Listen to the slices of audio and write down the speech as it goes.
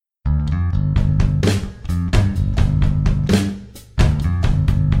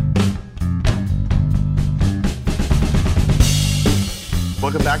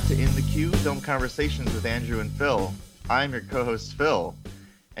Welcome back to In the Queue, Film Conversations with Andrew and Phil. I'm your co-host, Phil,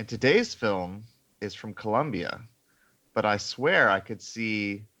 and today's film is from Colombia, but I swear I could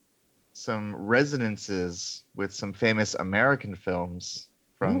see some resonances with some famous American films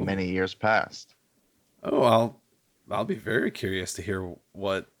from many years past. Oh, I'll be very curious to hear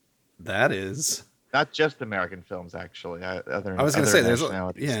what that is. Not just American films, actually. I was going to say, there's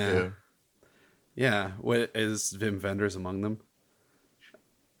nationalities too. Yeah. What is Wim Wenders among them?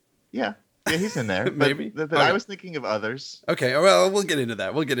 Yeah, he's in there. Maybe. But Okay. I was thinking of others. Okay, well, we'll get into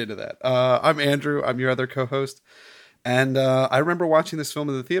that. I'm Andrew. I'm your other co-host. And I remember watching this film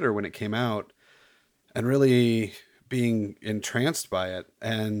in the theater when it came out and really being entranced by it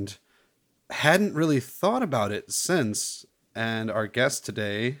and hadn't really thought about it since. And our guest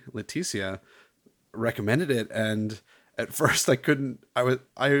today, Leticia, recommended it. And at first I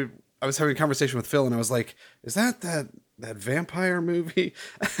was having a conversation with Phil and I was like, is that vampire movie?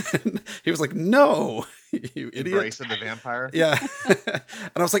 And he was like, no, you idiot. Embrace of the Vampire? Yeah. And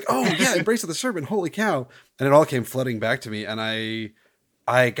I was like, oh yeah, Embrace of the Serpent, holy cow. And it all came flooding back to me. And I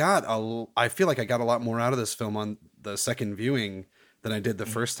feel like I got a lot more out of this film on the second viewing than I did the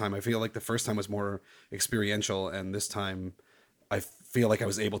first time. I feel like the first time was more experiential. And this time I feel like I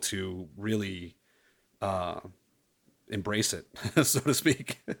was able to really embrace it, so to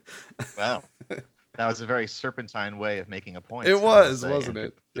speak. Wow. That was a very serpentine way of making a point. It was, wasn't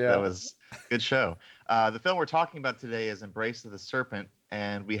it? Yeah. That was a good show. The film we're talking about today is Embrace of the Serpent,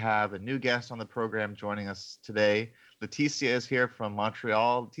 and we have a new guest on the program joining us today. Leticia is here from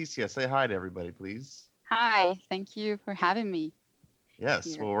Montreal. Leticia, say hi to everybody, please. Hi, thank you for having me.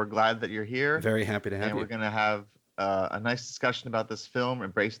 Yes, well, we're glad that you're here. Very happy to have you. And we're going to have a nice discussion about this film,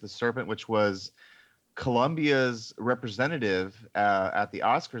 Embrace of the Serpent, which was Colombia's representative at the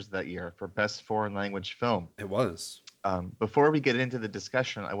Oscars that year for Best Foreign Language Film. It was. Before we get into the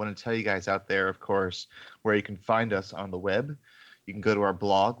discussion, I want to tell you guys out there, of course, where you can find us on the web. You can go to our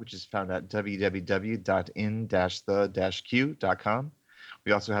blog, which is found at www.in-the-q.com.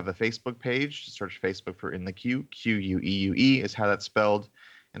 We also have a Facebook page. Just search Facebook for In the Queue. Queuee is how that's spelled.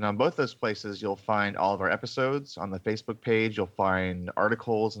 And on both those places, you'll find all of our episodes. On the Facebook page, you'll find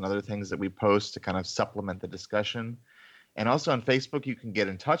articles and other things that we post to kind of supplement the discussion. And also on Facebook, you can get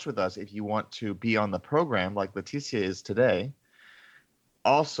in touch with us if you want to be on the program like Leticia is today.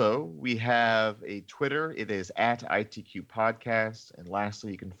 Also, we have a Twitter. It is at ITQ Podcast. And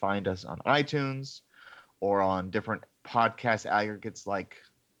lastly, you can find us on iTunes or on different podcast aggregates like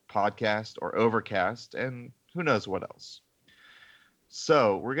Podcast or Overcast, and who knows what else.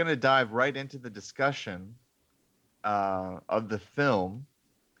 So we're going to dive right into the discussion of the film.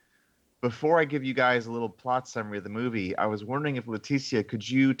 Before I give you guys a little plot summary of the movie, I was wondering if, Leticia, could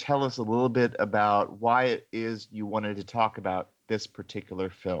you tell us a little bit about why it is you wanted to talk about this particular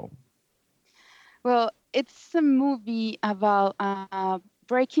film? Well, it's a movie about a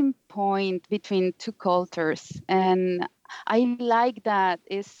breaking point between two cultures, and I like that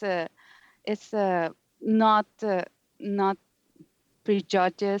it's not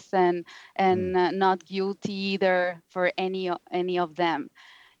prejudice and not guilty either for any of them.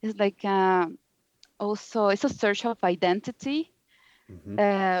 It's like also it's a search of identity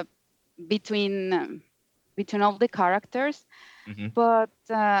between all the characters, but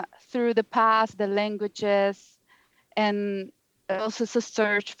through the past, the languages, and also it's a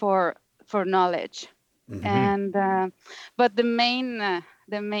search for knowledge. And but the main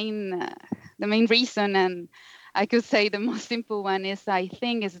reason, and I could say the most simple one, is I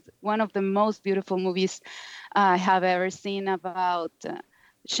think is one of the most beautiful movies I have ever seen about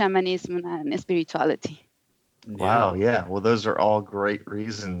shamanism and spirituality. Wow, yeah. Well, those are all great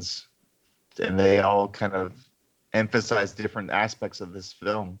reasons, and they all kind of emphasize different aspects of this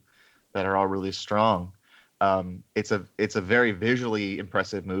film that are all really strong. It's a very visually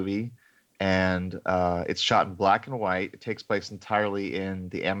impressive movie, and it's shot in black and white. It takes place entirely in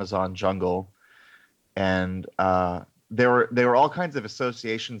the Amazon jungle. And there were all kinds of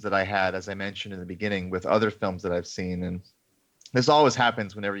associations that I had, as I mentioned in the beginning, with other films that I've seen. And this always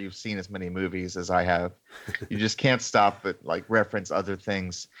happens whenever you've seen as many movies as I have. You just can't stop but like reference other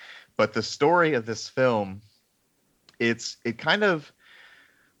things. But the story of this film, the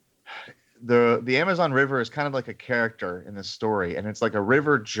Amazon River is kind of like a character in the story, and it's like a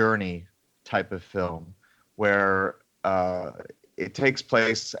river journey type of film where it takes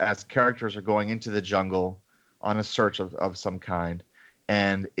place as characters are going into the jungle on a search of some kind.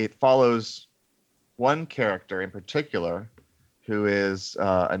 And it follows one character in particular who is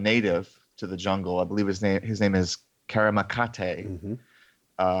a native to the jungle. I believe his name is Karamakate,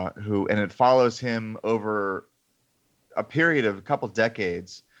 and it follows him over a period of a couple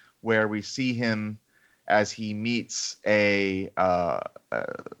decades where we see him as he meets a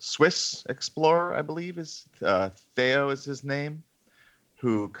Swiss explorer, I believe is Theo is his name,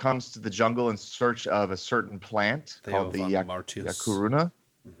 who comes to the jungle in search of a certain plant Theo called the von Martius. Yakuruna.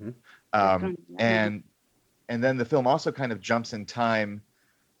 And then the film also kind of jumps in time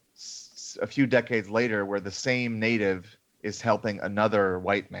a few decades later, where the same native is helping another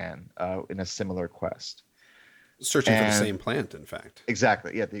white man in a similar quest. Searching for the same plant, in fact.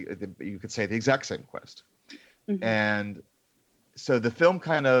 Exactly. Yeah, you could say the exact same quest. And so the film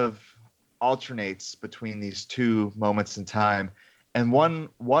kind of alternates between these two moments in time. And one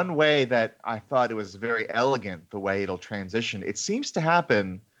way that I thought it was very elegant, the way it'll transition, it seems to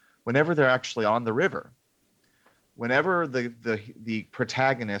happen whenever they're actually on the river. Whenever the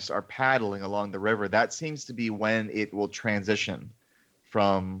protagonists are paddling along the river, that seems to be when it will transition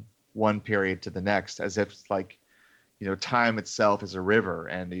from one period to the next, as if it's like, time itself is a river,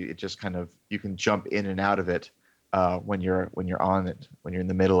 and it just kind of, you can jump in and out of it when you're on it, when you're in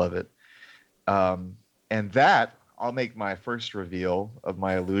the middle of it. And that, I'll make my first reveal of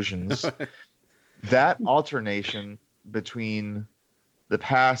my illusions. That alternation between the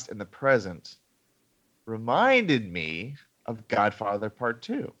past and the present reminded me of Godfather Part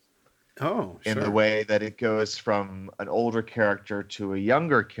 2. Oh, sure. In the way that it goes from an older character to a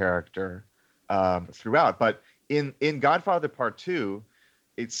younger character throughout. But in Godfather Part 2,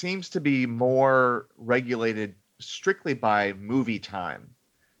 it seems to be more regulated strictly by movie time,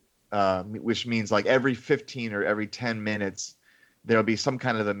 which means like every 15 or every 10 minutes, there'll be some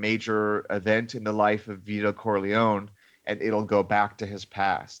kind of a major event in the life of Vito Corleone, and it'll go back to his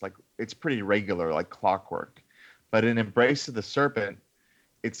past. Like, it's pretty regular, like clockwork. But in Embrace of the Serpent,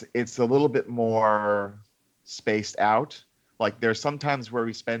 it's a little bit more spaced out. Like, there's sometimes where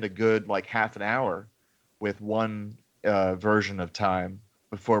we spend a good like half an hour with one version of time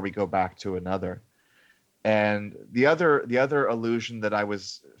before we go back to another. And the other illusion that I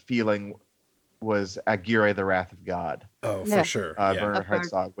was feeling was Aguirre, the Wrath of God. Oh, for sure. Werner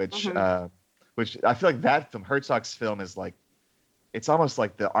Herzog, which I feel like that film, Herzog's film, is like, it's almost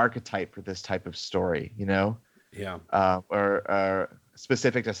like the archetype for this type of story, Yeah. Or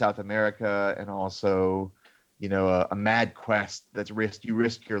specific to South America, and also, a mad quest that's you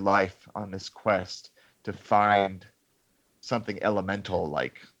risk your life on this quest to find something elemental,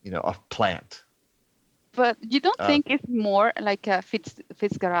 like, a plant. But you don't think it's more like a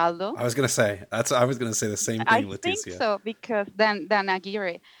Fitzgeraldo? I was gonna say the same thing, I Leticia. think so, because than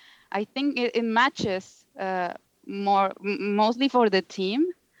Aguirre, I think it matches mostly for the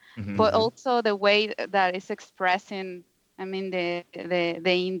team, but also the way that it's expressing. I mean, the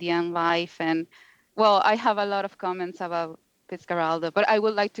Indian life, and well, I have a lot of comments about Fitzgeraldo, but I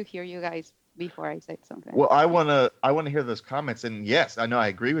would like to hear you guys before I say something. Well, I wanna hear those comments, and yes, I know I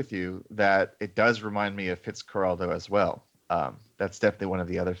agree with you that it does remind me of Fitzcarraldo as well. That's definitely one of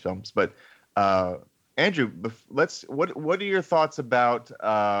the other films. But Andrew, what are your thoughts about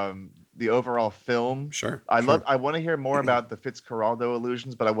the overall film? Sure. I want to hear more about the Fitzcarraldo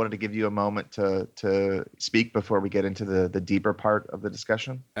illusions, but I wanted to give you a moment to speak before we get into the deeper part of the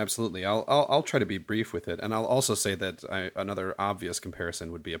discussion. Absolutely. I'll try to be brief with it, and I'll also say that another obvious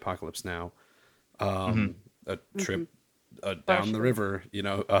comparison would be Apocalypse Now, a trip down the river,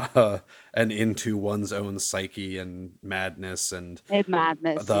 and into one's own psyche and madness and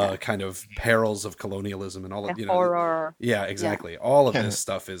the kind of perils of colonialism and all of horror. Yeah, exactly. All of this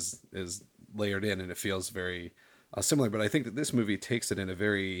stuff is layered in, and it feels very similar. But I think that this movie takes it in a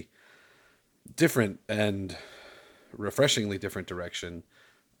very different and refreshingly different direction.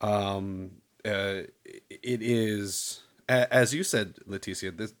 It is, as you said,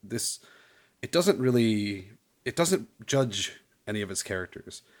 Leticia, this it doesn't judge any of its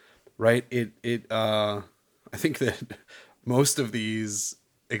characters, right? I think that most of these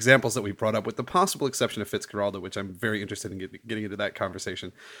examples that we brought up, with the possible exception of Fitzcarraldo, which I'm very interested in getting into that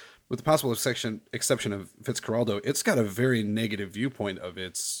conversation, with the possible exception of Fitzcarraldo, it's got a very negative viewpoint of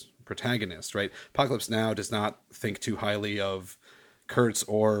its protagonist, right? Apocalypse Now does not think too highly of Kurtz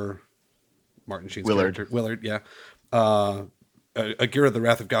or Martin Sheen's character. Willard, yeah. Aguirre, the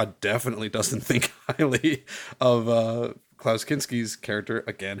Wrath of God, definitely doesn't think highly of Klaus Kinski's character,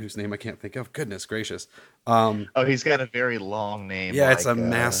 again, whose name I can't think of. Goodness gracious. He's got a very long name. Yeah, it's a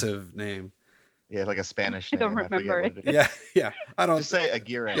massive name. Yeah, like a Spanish name. I don't remember it. Yeah. I don't just say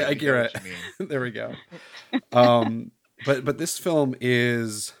Aguirre. Yeah, Aguirre. There we go. But this film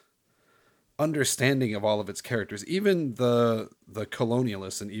is understanding of all of its characters, even the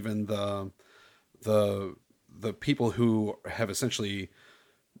colonialists, and even the people who have essentially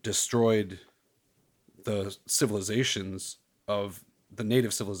destroyed the civilizations of the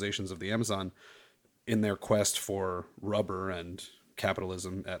native civilizations of the Amazon in their quest for rubber and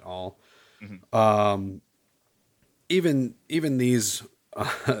capitalism et al. Even these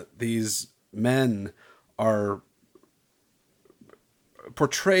these men are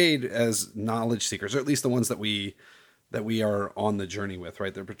portrayed as knowledge seekers, or at least the ones that we are on the journey with,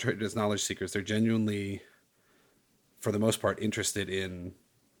 right? They're portrayed as knowledge seekers. They're genuinely, for the most part, interested in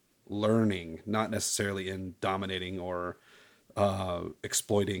learning, not necessarily in dominating or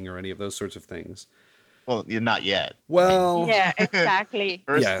exploiting or any of those sorts of things. Well, you're not yet. Well, yeah, exactly.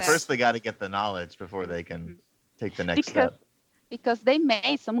 First they got to get the knowledge before they can take the next step. Because they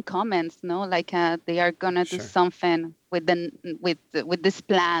made some comments, no, like they are gonna do something with this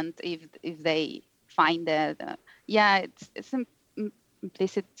plant if they find it. It's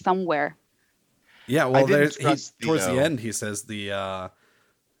implicit somewhere. Yeah, well, towards the end, he says he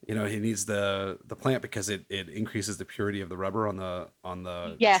needs the plant because it increases the purity of the rubber on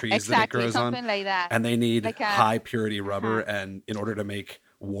the trees that it grows something on, like that. And they need like high purity rubber, and in order to make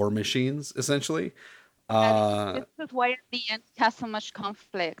war machines, essentially. This is why at the end has so much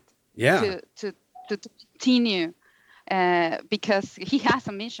conflict. Yeah. To continue, because he has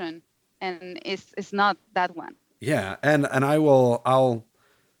a mission, and it's not that one. Yeah, and I'll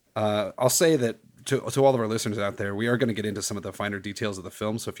say that to all of our listeners out there, we are going to get into some of the finer details of the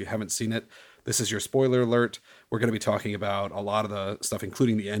film. So if you haven't seen it, this is your spoiler alert. We're going to be talking about a lot of the stuff,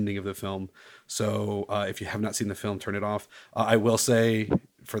 including the ending of the film. So if you have not seen the film, turn it off. I will say,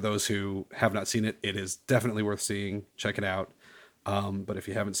 for those who have not seen it, it is definitely worth seeing. Check it out. But if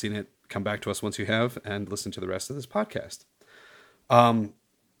you haven't seen it, come back to us once you have and listen to the rest of this podcast.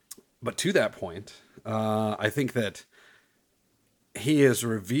 But to that point, I think that he is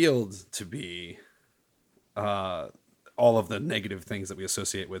revealed to be all of the negative things that we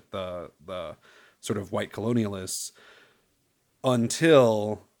associate with the sort of white colonialists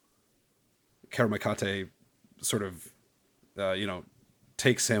until Karamakate sort of,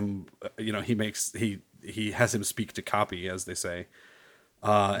 takes him, he has him speak to copy, as they say,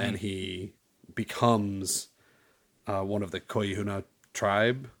 and he becomes one of the Koyuhuna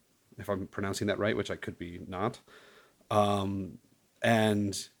tribe, if I'm pronouncing that right, which I could be not.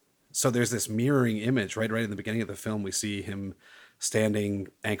 And so there's this mirroring image right in the beginning of the film. We see him standing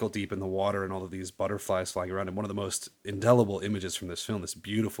ankle deep in the water and all of these butterflies flying around. And one of the most indelible images from this film, this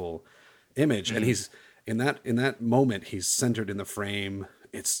beautiful image. Mm-hmm. And he's in that moment, he's centered in the frame.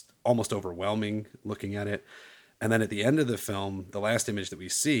 It's almost overwhelming looking at it. And then at the end of the film, the last image that we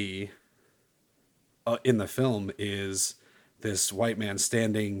see in the film is this white man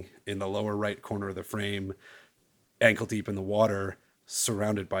standing in the lower right corner of the frame, ankle deep in the water,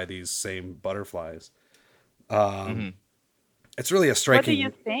 surrounded by these same butterflies. It's really a striking.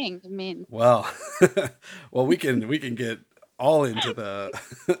 What do you think? I mean, well, we can get all into the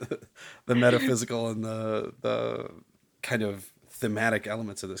the metaphysical and the kind of thematic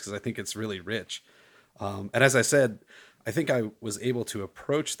elements of this, because I think it's really rich. And as I said, I think I was able to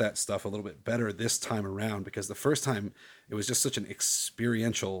approach that stuff a little bit better this time around, because the first time it was just such an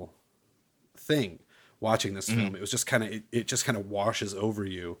experiential thing watching this film. It was just it just kind of washes over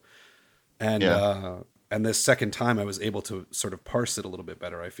you. And and this second time I was able to sort of parse it a little bit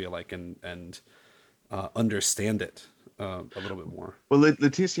better, I feel like, and understand it a little bit more. Well,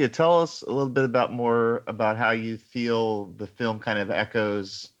 Leticia, tell us a little bit more about how you feel the film kind of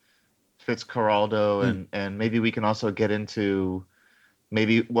echoes Fitzcarraldo, and maybe we can also get into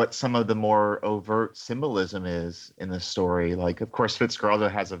maybe what some of the more overt symbolism is in the story. Like, of course,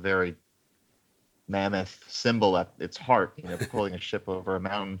 Fitzcarraldo has a very mammoth symbol at its heart, pulling a ship over a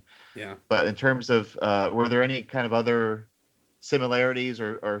mountain. Yeah. But in terms of, were there any kind of other similarities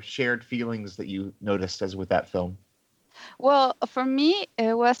or shared feelings that you noticed as with that film? Well, for me,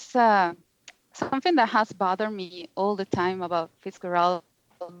 it was something that has bothered me all the time about Fitzcarraldo.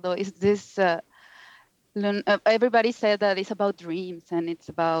 Is this everybody said that it's about dreams, and it's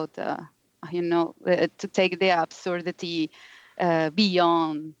about to take the absurdity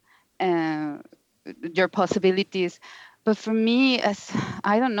beyond your possibilities. But for me,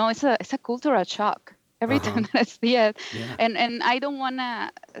 I don't know, it's a cultural shock every time that I see it. Yeah. And I don't want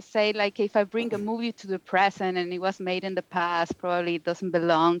to say, like, if I bring a movie to the present and it was made in the past, probably it doesn't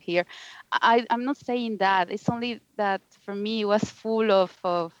belong here. I'm not saying that. It's only that for me it was full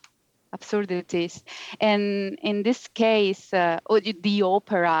of absurdities. And in this case, the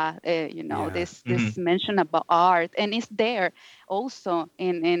opera, this mention about art, and it's there also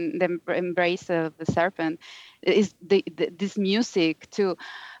in the embrace of the Serpent, is this music too.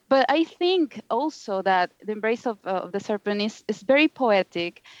 But I think also that the embrace of the serpent is very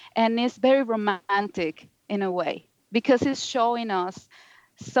poetic and is very romantic in a way, because it's showing us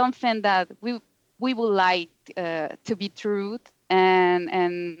something that we would like to be truth,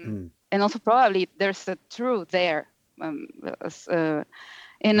 and also probably there's a truth there,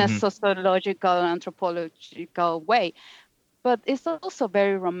 in a sociological anthropological way, but it's also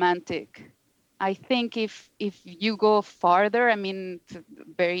very romantic. I think if you go farther, I mean,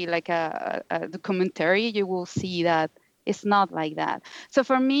 very like a documentary, you will see that it's not like that. So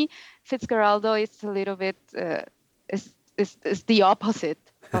for me, Fitzcarraldo is a little bit is the opposite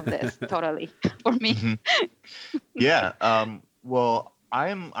of this totally for me. Yeah. Well,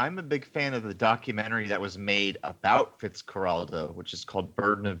 I'm a big fan of the documentary that was made about Fitzcarraldo, which is called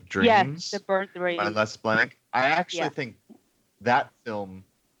Burden of Dreams. Yes, the Burden of Dreams by Les Blank. I actually think that film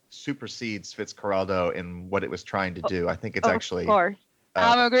supersedes Fitzcarraldo in what it was trying to do. I think it's actually. Of course.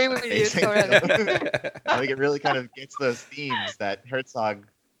 I'm agreeing with you. I think it really kind of gets those themes that Herzog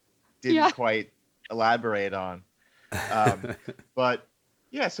didn't quite elaborate on. But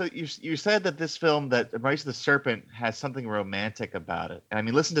yeah, so you said that this film, that Embrace of the Serpent, has something romantic about it. And I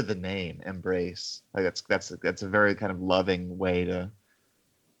mean, listen to the name, Embrace. Like that's a very kind of loving way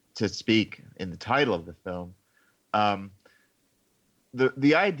to speak in the title of the film.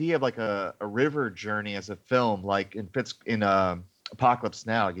 The idea of like a river journey as a film, like in Apocalypse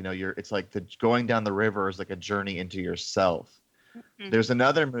Now, it's like going down the river is like a journey into yourself. There's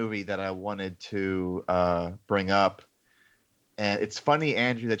another movie that I wanted to bring up, and it's funny,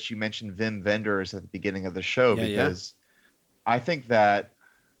 Andrew, that you mentioned Wim Wenders at the beginning of the show, because I think that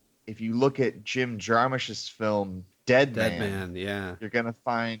if you look at Jim Jarmusch's film Dead Man, you're gonna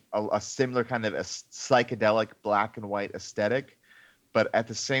find a similar kind of a psychedelic black and white aesthetic. But at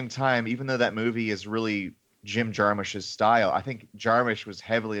the same time, even though that movie is really Jim Jarmusch's style, I think Jarmusch was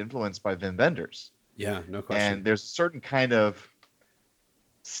heavily influenced by Wim Wenders. Yeah, no question. And there's a certain kind of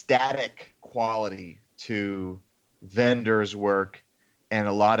static quality to Wenders' work and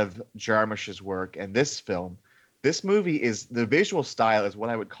a lot of Jarmusch's work. And this movie the visual style is what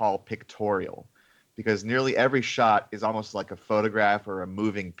I would call pictorial, because nearly every shot is almost like a photograph or a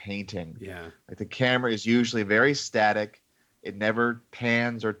moving painting. Yeah. Like the camera is usually very static. It never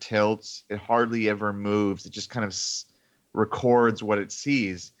pans or tilts. It hardly ever moves. It just kind of records what it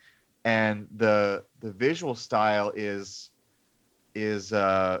sees. And the visual style is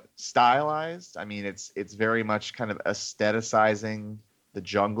stylized. I mean, it's very much kind of aestheticizing the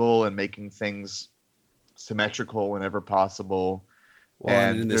jungle and making things symmetrical whenever possible. Well,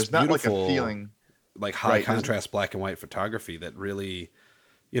 and there's not like a feeling like high contrast black and white photography that really,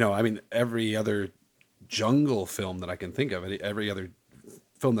 I mean, every other jungle film that I can think of, every other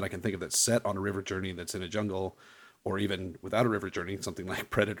film that I can think of that's set on a river journey that's in a jungle, or even without a river journey, something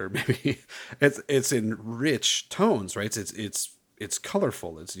like Predator, maybe it's in rich tones, right? It's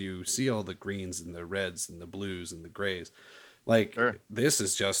colorful. You see all the greens and the reds and the blues and the grays. Like This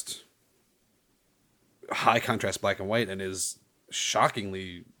is just high contrast black and white and is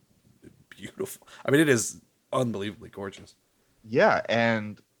shockingly beautiful. I mean, it is unbelievably gorgeous. Yeah,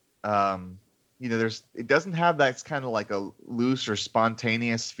 and it doesn't have that kind of like a loose or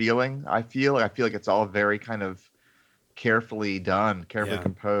spontaneous feeling. I feel like it's all very kind of carefully done, carefully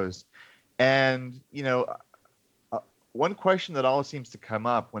composed. And one question that always seems to come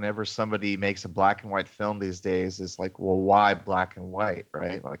up whenever somebody makes a black and white film these days is like, well, why black and white,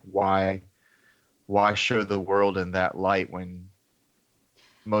 right? Like why show the world in that light when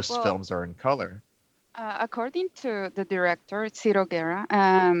most films are in color? According to the director, Ciro Guerra,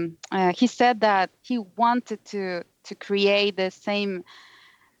 he said that he wanted to create the same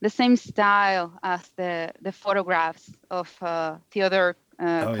style as the photographs of Theodore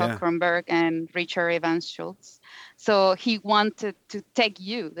Kronberg and Richard Evans Schultz. So he wanted to take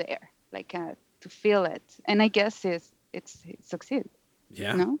you there, like to feel it. And I guess it succeeded.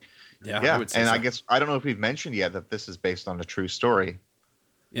 Yeah. No? Yeah. I guess I don't know if we've mentioned yet that this is based on a true story.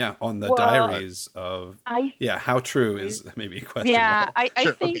 Yeah, on the diaries of... how true is maybe a question. Yeah, I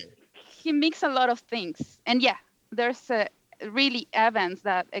think he mixed a lot of things. And there's really events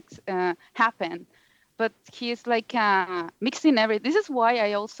that happen. But he's like mixing everything. This is why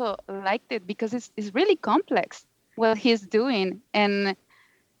I also liked it, because it's really complex what he's doing. And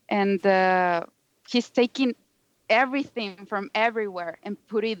he's taking everything from everywhere and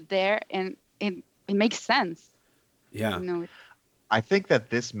put it there, and it makes sense. Yeah. I think that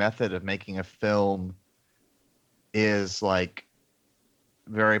this method of making a film is like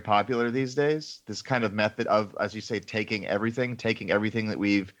very popular these days. This kind of method of, as you say, taking everything that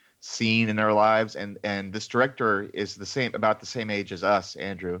we've seen in their lives, and this director is about the same age as us,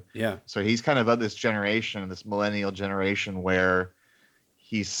 Andrew. Yeah. So he's kind of this generation, this millennial generation, where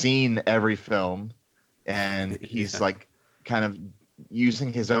he's seen every film, and he's like kind of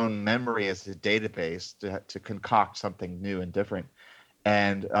using his own memory as a database to concoct something new and different.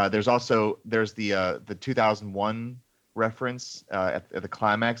 And there's the 2001 reference at the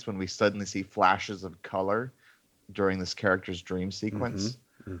climax when we suddenly see flashes of color during this character's dream sequence.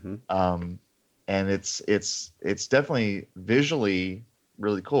 Mm-hmm. And it's definitely visually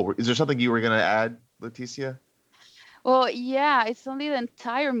really cool. Is there something you were going to add, Leticia? Well, yeah, it's only the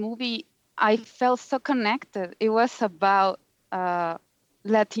entire movie. I felt so connected. It was about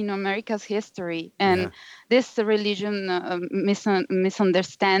Latin America's history and this religion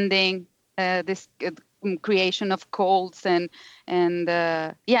misunderstanding, this creation of cults and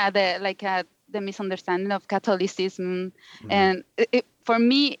the misunderstanding of Catholicism. Mm-hmm. And for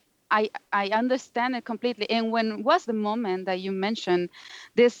me, I understand it completely. And when was the moment that you mentioned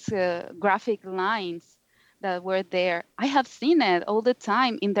these graphic lines that were there, I have seen it all the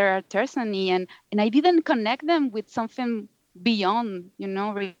time in their artisany, and I didn't connect them with something beyond,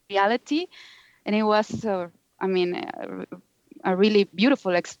 reality. And it was, a really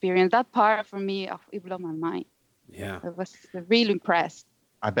beautiful experience. That part for me, it blew my mind. Yeah. I was really impressed.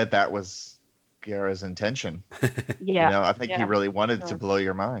 I bet that was Guerra's intention. Yeah. I think he really wanted to blow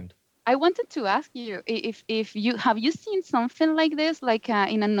your mind. I wanted to ask you if have you seen something like this, like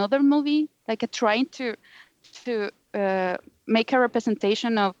in another movie, like trying to make a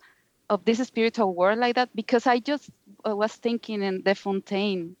representation of this spiritual world like that? Because I just was thinking in The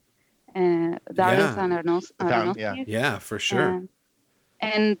Fontaine, Darius and Aronofsky. Yeah, for sure.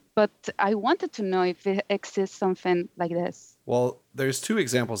 But I wanted to know if it exists something like this. Well, there's two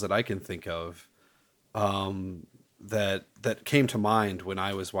examples that I can think of that came to mind when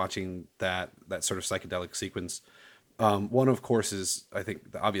I was watching that sort of psychedelic sequence. One, of course, is, I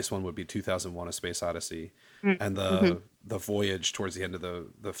think the obvious one would be 2001: A Space Odyssey, and the voyage towards the end of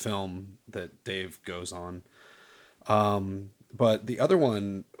the film that Dave goes on. But the other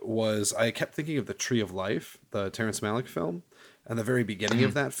one was, I kept thinking of The Tree of Life, the Terrence Malick film, and the very beginning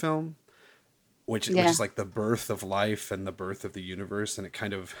of that film, which is like the birth of life and the birth of the universe, and it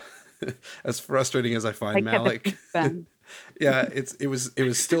kind of, as frustrating as I find Malick, yeah, it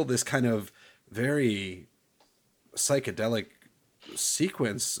was still this kind of very psychedelic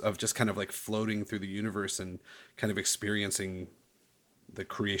sequence of just kind of like floating through the universe and kind of experiencing the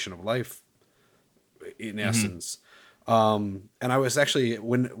creation of life in essence. And I was actually,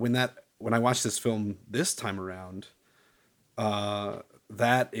 when I watched this film this time around,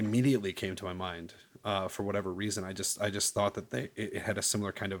 that immediately came to my mind. For whatever reason, I just thought that it had a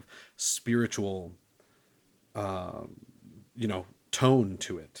similar kind of spiritual, tone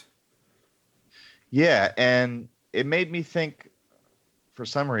to it. Yeah, and it made me think, for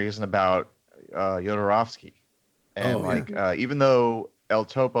some reason, about Jodorowsky, and even though El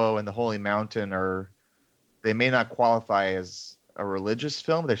Topo and The Holy Mountain they may not qualify as a religious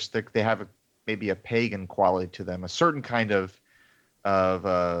film, they have maybe a pagan quality to them, a certain kind of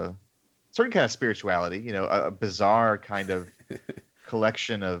spirituality, a bizarre kind of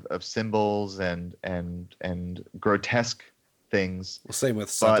collection of symbols and grotesque things. Well, same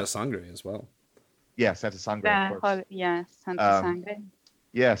with Santa Sangre as well. Yeah, Santa Sangre, of course. Yeah, Santa Sangre.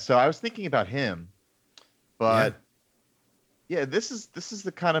 Yeah, so I was thinking about him, but this is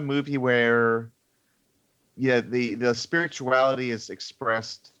the kind of movie where, the spirituality is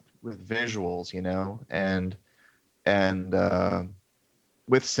expressed with visuals, and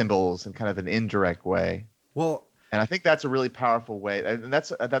with symbols in kind of an indirect way. Well, and I think that's a really powerful way, and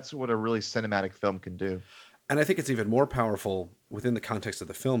that's what a really cinematic film can do. And I think it's even more powerful within the context of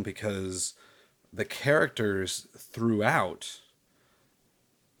the film because the characters throughout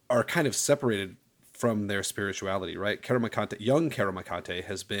are kind of separated from their spirituality, right? Young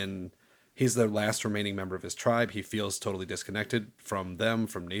Karamakate he's the last remaining member of his tribe. He feels totally disconnected from them,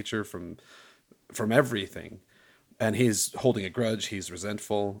 from nature, from everything. And he's holding a grudge. He's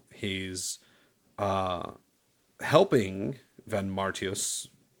resentful. He's helping Van Martius,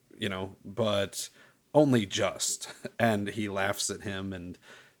 but only just. And he laughs at him and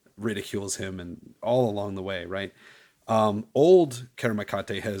ridicules him and all along the way, right? Old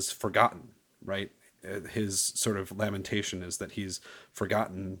Karamakate has forgotten, right? His sort of lamentation is that he's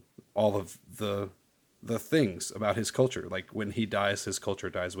forgotten all of the things about his culture. Like when he dies, his culture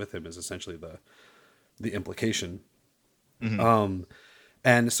dies with him is essentially the implication. Mm-hmm.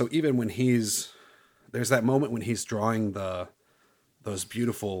 And so even when there's that moment when he's drawing those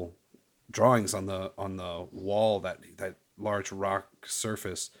beautiful drawings on the wall, that large rock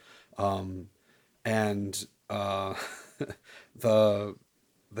surface And the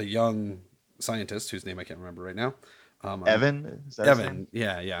young scientist whose name I can't remember right now. Evan, is that his name? Evan,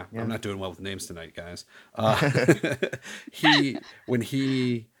 yeah. I'm not doing well with names tonight, guys. When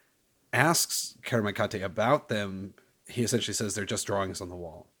he asks Karamakate about them, he essentially says they're just drawings on the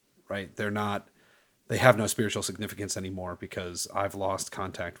wall, right? They have no spiritual significance anymore because I've lost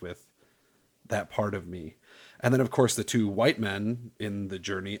contact with that part of me. And then, of course, the two white men in the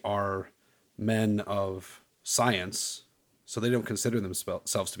journey are men of science, so they don't consider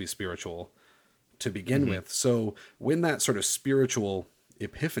themselves to be spiritual to begin with. So when that sort of spiritual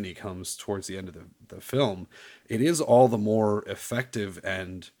epiphany comes towards the end of the film, it is all the more effective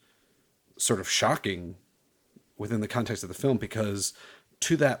and sort of shocking within the context of the film, because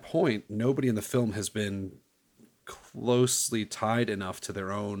to that point, nobody in the film has been closely tied enough to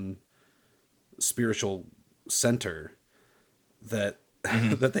their own spiritual center that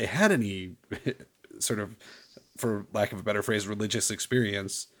that they had any sort of, for lack of a better phrase, religious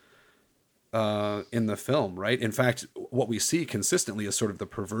experience in the film, right? In fact, what we see consistently is sort of the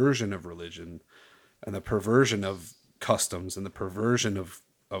perversion of religion and the perversion of customs and the perversion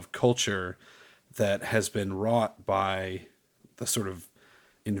of culture that has been wrought by the sort of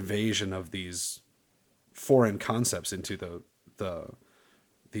invasion of these foreign concepts into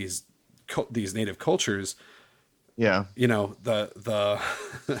these native cultures. Yeah. You know, the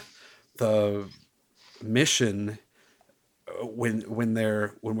mission when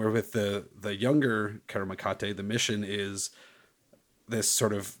we're with the younger Karamakate, the mission is this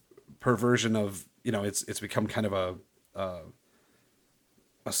sort of perversion of, you know, it's become kind of a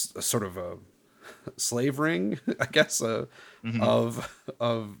sort of a slave ring, I guess, of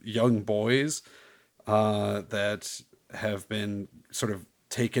young boys that have been sort of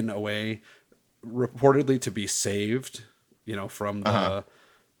taken away, reportedly to be saved, you know, from the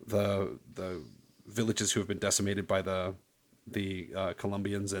villages who have been decimated by the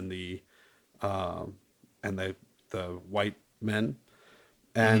Colombians and the white men.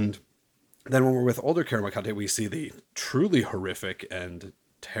 And then when we're with older Karamakate, we see the truly horrific and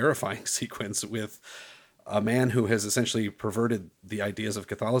terrifying sequence with a man who has essentially perverted the ideas of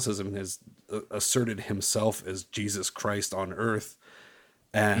Catholicism and has asserted himself as Jesus Christ on earth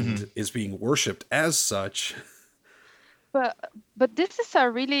and is being worshipped as such. But this is a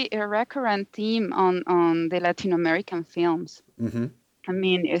really recurrent theme on the Latin American films. I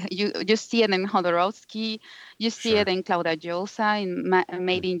mean, you see it in Jodorowsky, you see it in Claudia Llosa in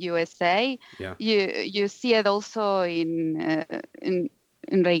Made in USA. Yeah. You see it also in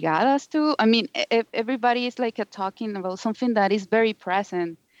Reigadas too. I mean, everybody is like talking about something that is very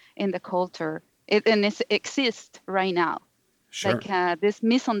present in the culture. It exists right now. Sure. Like this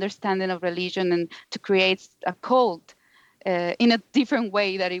misunderstanding of religion and to create a cult in a different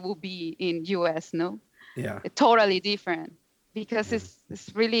way that it will be in US, no? Yeah. Totally different, because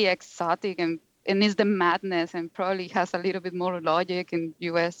it's really exotic and it's the madness, and probably has a little bit more logic in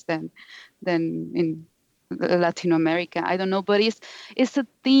US than in Latin America. I don't know, but it's a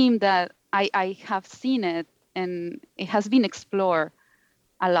theme that I have seen it, and it has been explored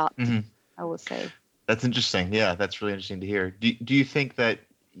a lot, I would say. That's interesting. Yeah, that's really interesting to hear. Do you think that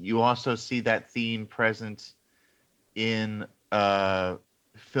you also see that theme present in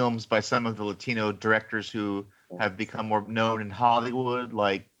films by some of the Latino directors who have become more known in Hollywood,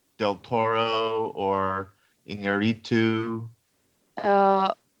 like Del Toro or Iñárritu?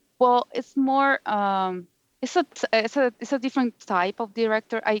 Well, it's more it's a different type of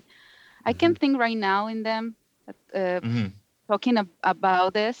director. I can't think right now in them talking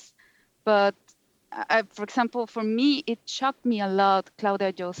about this, but for example, for me, it shocked me a lot.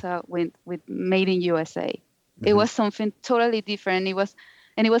 Claudia Llosa with Made in USA. It was something totally different. It was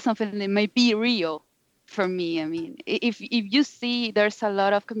something that may be real for me. I mean, if you see, there's a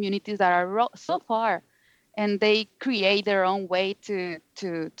lot of communities that are so far, and they create their own way to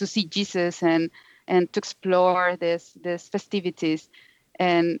see Jesus and to explore this festivities.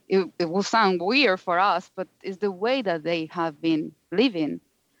 And it will sound weird for us, but it's the way that they have been living.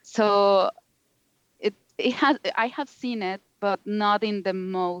 So I have seen it, but not in the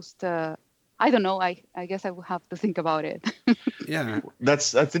most. I don't know. I guess I will have to think about it. Yeah,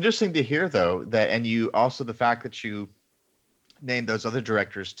 that's interesting to hear, though. And you also, the fact that you named those other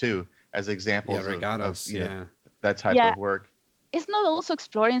directors too as examples of that type of work. It's not also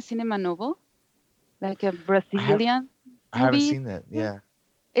exploring cinema novo, like a Brazilian. I haven't seen that. Yeah,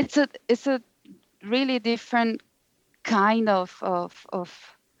 it's a really different kind of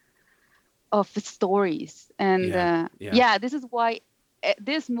stories, and this is why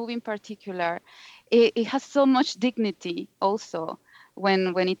this movie in particular, it has so much dignity also,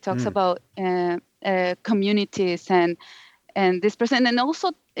 when it talks about communities and this person, and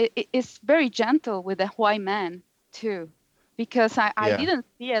also it's very gentle with the white man too, because I didn't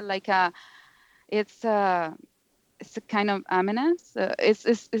see it like it's a kind of ominous.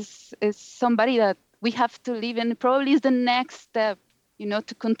 It's somebody that we have to live in. Probably is the next step,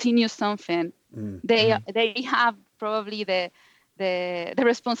 to continue something. They have probably the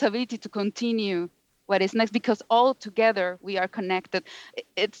responsibility to continue what is next, because all together we are connected.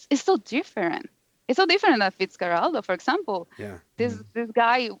 It's so different. It's so different than Fitzcarraldo, for example. Yeah. This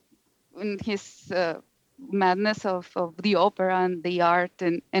guy in his madness of the opera and the art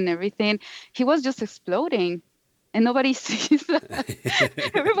and everything, he was just exploding. And nobody sees that.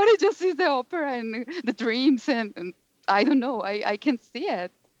 Everybody just sees the opera and the dreams, and I don't know. I can see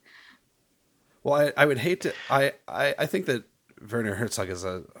it. Well, I would hate to. I think that Werner Herzog is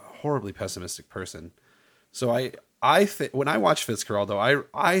a horribly pessimistic person. So I think when I watch Fitzcarraldo,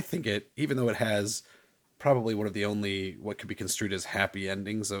 I think it, even though it has probably one of the only what could be construed as happy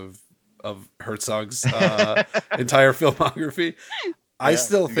endings of Herzog's entire filmography, I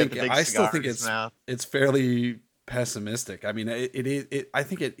still think it's fairly pessimistic. I mean, I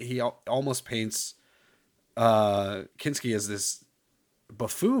think he almost paints Kinski as this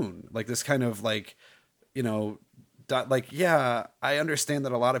buffoon, like this kind of like, I understand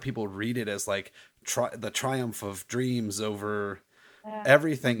that a lot of people read it as like the triumph of dreams over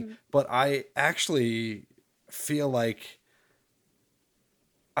everything, but I actually feel like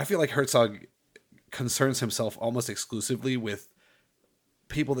Herzog concerns himself almost exclusively with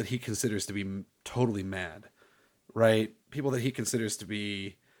people that he considers to be totally mad, right? People that he considers to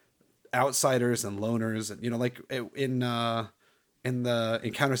be outsiders and loners, and like in the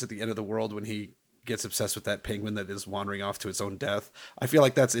Encounters at the End of the World, when he gets obsessed with that penguin that is wandering off to its own death. I feel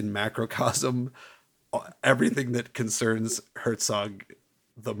like that's in macrocosm everything that concerns Herzog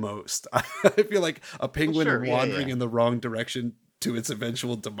the most. I feel like a penguin wandering in the wrong direction to its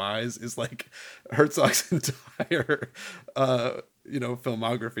eventual demise is like Herzog's entire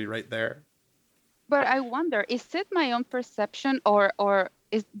filmography right there. But I wonder, is it my own perception, or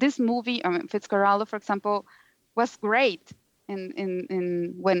is this movie, Fitzcarraldo, for example, was great in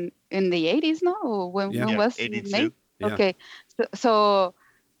the 80s? No, when was 82. Made? Yeah. Okay, so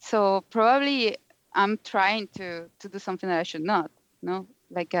probably I'm trying to do something that I should not,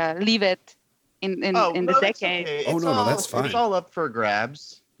 like leave it in the decade. Okay. No, that's fine. It's all up for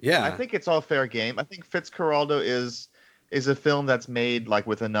grabs. Yeah, I think it's all fair game. I think Fitzcarraldo is a film that's made like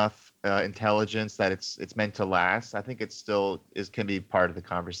with enough intelligence that it's meant to last. I think it still can be part of the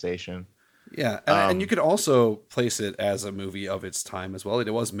conversation. Yeah, and you could also place it as a movie of its time as well. It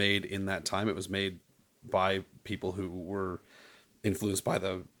was made in that time. It was made by people who were influenced by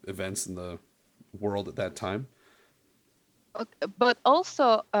the events in the world at that time. But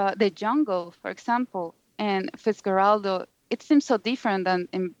also The Jungle, for example, and Fitzcarraldo, it seems so different than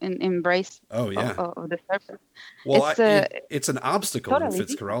in Embrace of the Serpent. Well, it's an obstacle in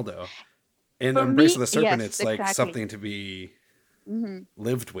Fitzcarraldo. In Embrace of the Serpent, it's like something to be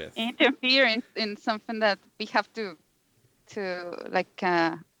lived with. Interfere in something that we have to like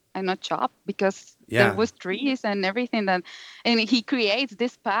chop, because there was trees and everything, and he creates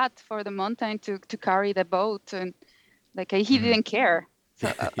this path for the mountain to carry the boat, and like he didn't care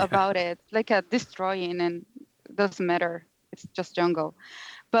about it, like destroying, and it doesn't matter. It's just jungle.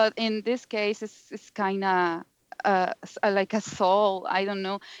 But in this case, it's kind of like a soul. I don't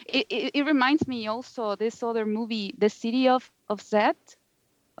know. It reminds me also this other movie, The City of Z.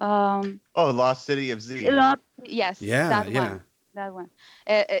 Lost City of Z. Yes. That one.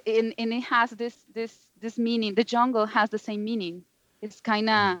 And it has this meaning. The jungle has the same meaning. It's kind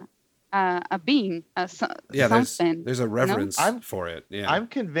of a being, something. There's a reverence for it. Yeah, I'm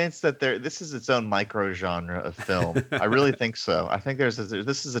convinced that this is its own micro genre of film. I really think so. I think this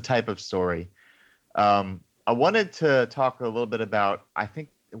is a type of story. I wanted to talk a little bit about, I think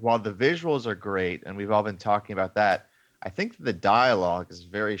while the visuals are great, and we've all been talking about that, I think the dialogue is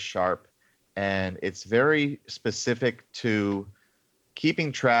very sharp, and it's very specific to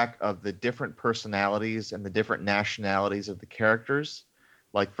keeping track of the different personalities and the different nationalities of the characters.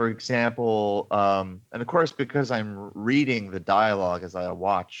 Like, for example, and of course, because I'm reading the dialogue as I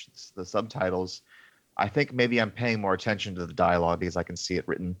watch the subtitles, I think maybe I'm paying more attention to the dialogue because I can see it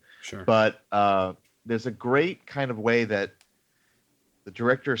written. Sure. But there's a great kind of way that the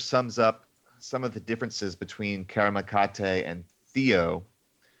director sums up some of the differences between Karamakate and Theo.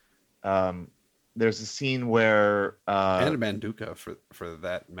 There's a scene where and Manduka for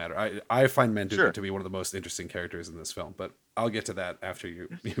that matter. I find Manduka to be one of the most interesting characters in this film, but I'll get to that after you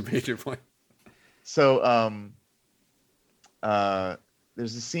made your point. So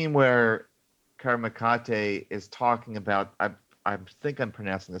there's a scene where Karamakate is talking about, I think I'm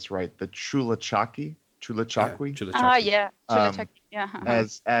pronouncing this right, the Chulachaki, Chulachakwi, Yeah, um, yeah.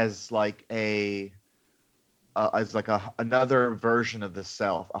 as like another version of the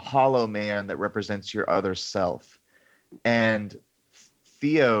self, a hollow man that represents your other self. And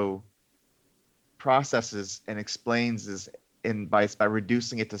Theo processes and explains this by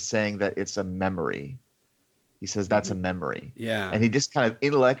reducing it to saying that it's a memory. He says that's a memory. Yeah. And he just kind of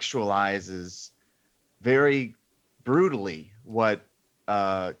intellectualizes very brutally what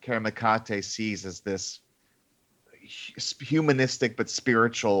Karamakate sees as this humanistic but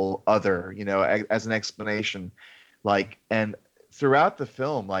spiritual other, as an explanation. And throughout the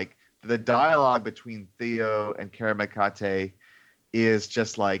film, the dialogue between Theo and Karamakate is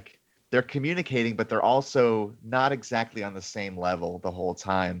just like they're communicating, but they're also not exactly on the same level the whole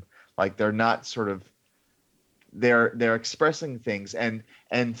time. Like they're not sort of they're expressing things, and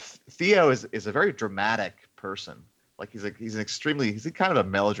Theo is a very dramatic person. Like he's kind of a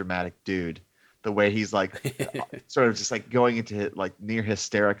melodramatic dude. The way he's like sort of just like going into like near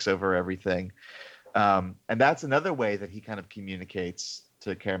hysterics over everything. And that's another way that he kind of communicates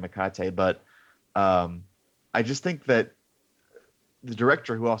to Karamakate. But I just think that the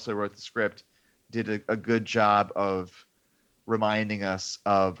director, who also wrote the script, did a good job of reminding us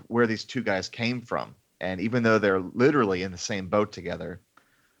of where these two guys came from. And even though they're literally in the same boat together,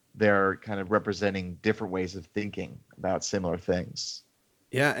 they're kind of representing different ways of thinking about similar things.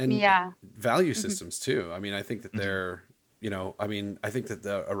 Yeah, and value systems too. I mean, I think that they're, I think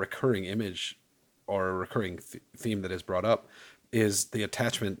that a recurring image or a recurring theme that is brought up is the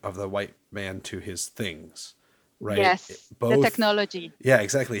attachment of the white man to his things, right? Yes, the technology. Yeah,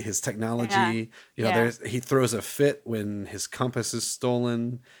 exactly. His technology. He throws a fit when his compass is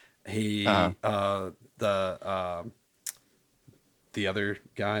stolen. He the other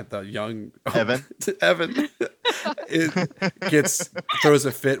guy, the young Evan, throws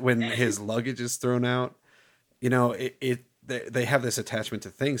a fit when his luggage is thrown out. They have this attachment to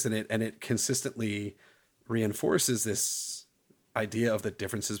things, and it consistently reinforces this idea of the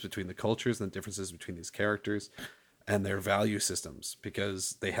differences between the cultures and the differences between these characters and their value systems,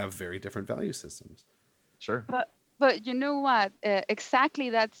 because they have very different value systems. Sure. But you know what? Exactly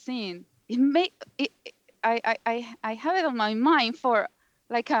that scene. I have it on my mind for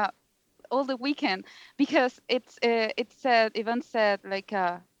all the weekend, because Ivan said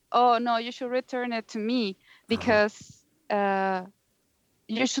oh no, you should return it to me, because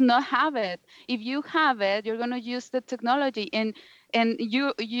you should not have it. If you have it, you're going to use the technology, and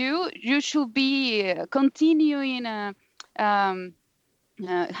you should be continuing having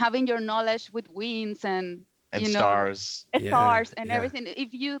your knowledge with winds and stars and everything.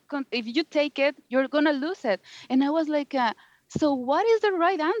 If you take it, you're gonna lose it. And I was like, so what is the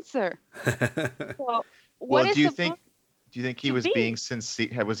right answer? Do you think he was being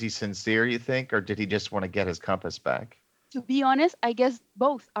sincere? Was he sincere, you think, or did he just want to get his compass back? To be honest, I guess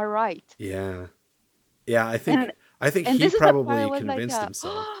both are right. Yeah, I think he probably convinced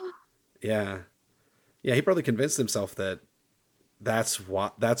himself. He probably convinced himself that that's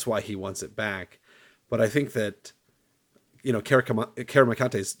why he wants it back. But I think that,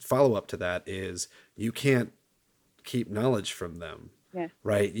 Karamakate's follow-up to that is you can't keep knowledge from them,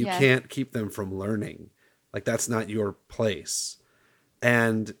 right? You can't keep them from learning. Like, that's not your place.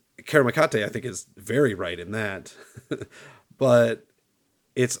 And Karamakate, I think, is very right in that. But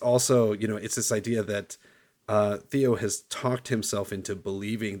it's also, it's this idea that Theo has talked himself into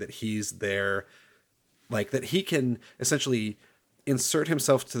believing that he's there, like that he can essentially insert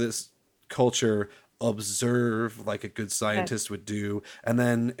himself to this culture, observe like a good scientist would do, and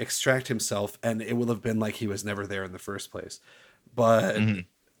then extract himself, and it will have been like he was never there in the first place. But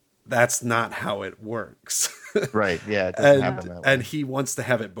that's not how it works. Right. Yeah. It doesn't happen that way. And he wants to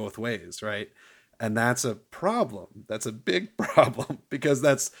have it both ways, right? And that's a problem. That's a big problem, because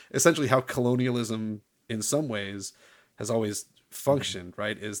that's essentially how colonialism in some ways has always functioned,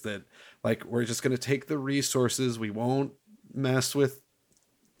 right? Is that like, we're just going to take the resources, we won't mess with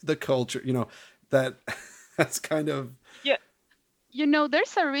the culture, that's kind of... Yeah.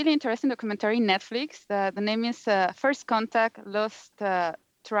 There's a really interesting documentary on Netflix. The name is First Contact, Lost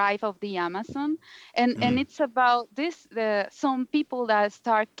Tribe of the Amazon. And it's about some people that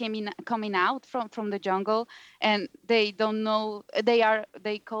start coming out from the jungle, and they don't know,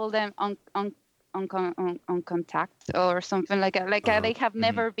 they call them on contact or something like that. They have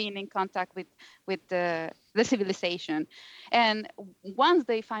never been in contact with the civilization. And once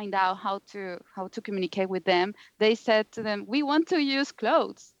they find out how to communicate with them, they said to them, we want to use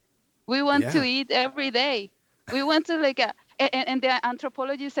clothes, we want to eat every day, we want to And the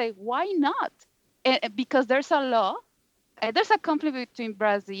anthropologists say, why not? Because there's a law. There's a conflict between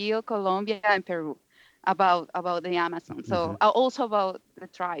Brazil, Colombia, and Peru about the Amazon. So also about the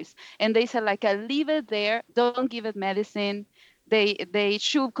tribes. And they said, like, leave it there. Don't give it medicine. They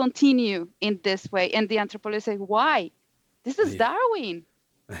should continue in this way. And the anthropologists say, why? This is Darwin.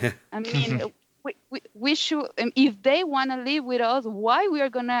 I mean, we should. If they want to live with us, why we are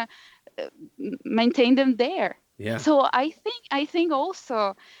gonna maintain them there? Yeah. So I think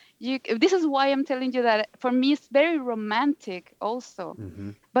also, this is why I'm telling you that for me it's very romantic also.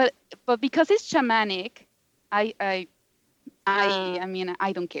 But because it's shamanic, I mean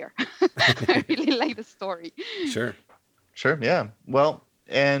I don't care. I really like the story. Sure, yeah. Well,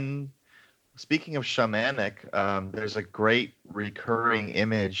 and speaking of shamanic, there's a great recurring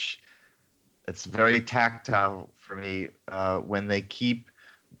image. It's very tactile for me when they keep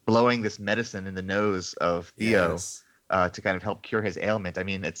blowing this medicine in the nose of Theo to kind of help cure his ailment. I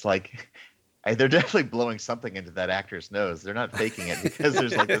mean, it's like they're definitely blowing something into that actor's nose. They're not faking it, because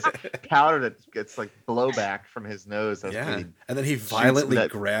there's like this powder that gets like blowback from his nose. And then he violently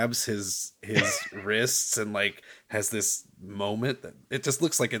grabs his wrists and like has this moment that it just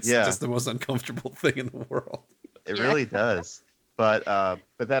looks like it's just the most uncomfortable thing in the world. It really does. But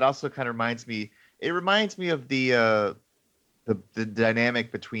that also kind of reminds me. It reminds me of the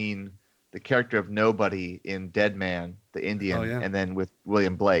dynamic between the character of Nobody in Dead Man, the Indian, and then with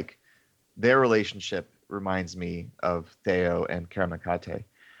William Blake. Their relationship reminds me of Theo and Karamakate.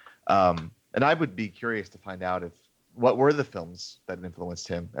 And I would be curious to find out what were the films that influenced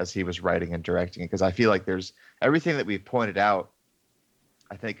him as he was writing and directing it, because I feel like there's everything that we've pointed out,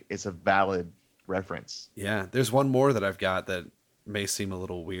 I think, is a valid reference. Yeah, there's one more that I've got that may seem a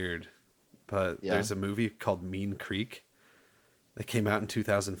little weird, but there's a movie called Mean Creek that came out in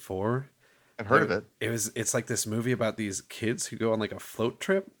 2004. I've heard of it. It's like this movie about these kids who go on like a float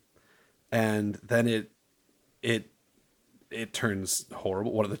trip, and then it turns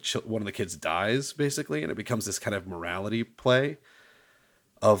horrible. One of the kids dies basically, and it becomes this kind of morality play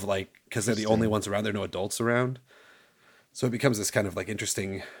of like, because they're the only ones around, there are no adults around, so it becomes this kind of like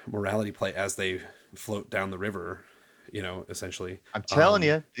interesting morality play as they float down the river. Essentially. I'm telling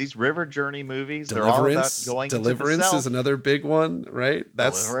you, these river journey movies, they're all about going into the Deliverance self. is another big one, right?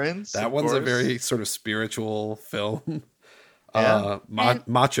 Deliverance, that one's course. A very sort of spiritual film. Yeah.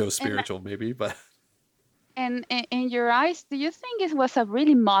 Macho spiritual, maybe, but. And in your eyes, do you think it was a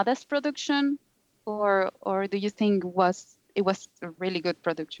really modest production, or do you think it was a really good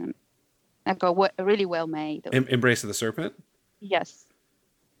production, like a really well made? Embrace of the Serpent? Yes.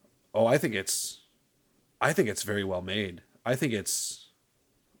 Oh, I think it's very well made. I think it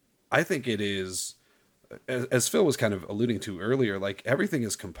is, as Phil was kind of alluding to earlier, like everything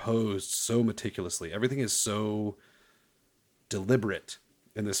is composed so meticulously. Everything is so deliberate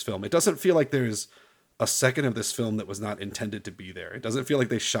in this film. It doesn't feel like there's a second of this film that was not intended to be there. It doesn't feel like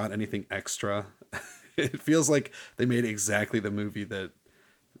they shot anything extra. It feels like they made exactly the movie that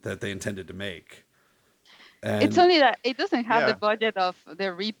they intended to make. And it's only that it doesn't have the budget of the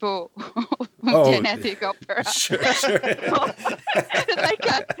Repo genetic opera. Sure. It's like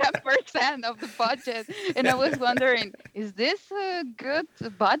a 10% of the budget. And I was wondering, is this a good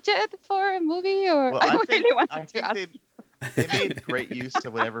budget for a movie? Or Well, I really wanted to ask. They made great use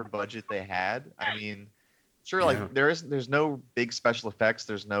of whatever budget they had. I mean, sure, like there's no big special effects.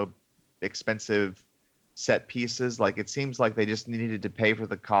 There's no expensive set pieces. Like it seems like they just needed to pay for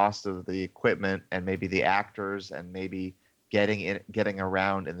the cost of the equipment and maybe the actors and maybe getting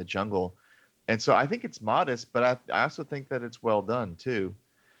around in the jungle. And so I think it's modest, but I also think that it's well done too.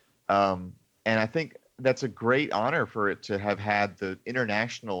 And I think that's a great honor for it to have had the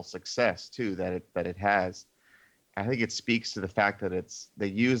international success too that it has. I think it speaks to the fact that they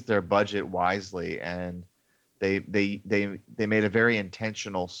used their budget wisely, and they made a very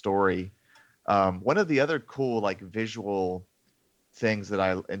intentional story. One of the other cool like visual things that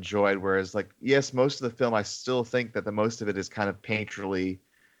I enjoyed, whereas like yes, most of the film I still think that the most of it is kind of painterly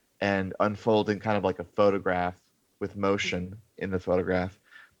and unfolding kind of like a photograph with motion in the photograph,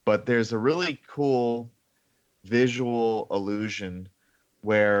 but there's a really cool visual illusion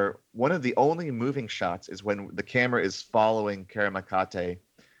where one of the only moving shots is when the camera is following Karamakate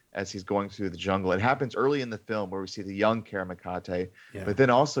as he's going through the jungle. It happens early in the film where we see the young Karamakate, but then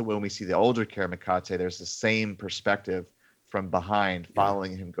also when we see the older Karamakate, there's the same perspective from behind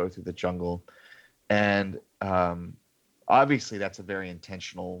following him go through the jungle. And obviously that's a very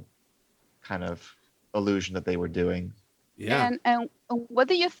intentional kind of illusion that they were doing. Yeah. And what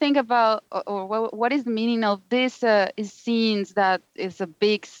do you think about, or what is the meaning of this scenes that is a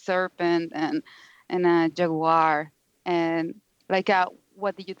big serpent and a jaguar And like,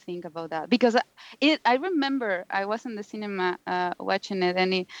 what do you think about that? Because I remember I was in the cinema watching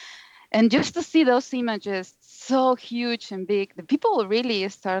it, and just to see those images so huge and big, the people really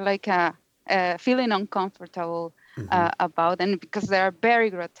start like feeling uncomfortable about them because they are very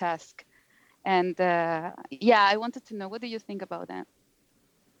grotesque. And I wanted to know, what do you think about that?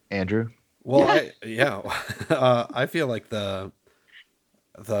 Andrew? Well, I feel like the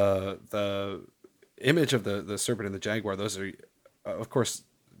image of the serpent and the jaguar, those are, of course,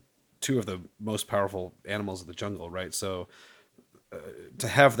 two of the most powerful animals of the jungle, right? So to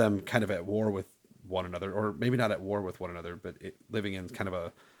have them kind of at war with one another, or maybe not at war with one another, but living in kind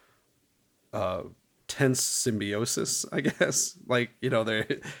of a tense symbiosis, I guess. Like,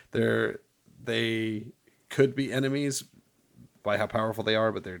 they could be enemies by how powerful they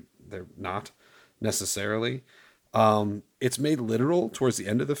are, but they're not necessarily. It's made literal towards the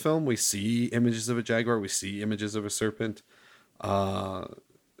end of the film. We see images of a jaguar, we see images of a serpent,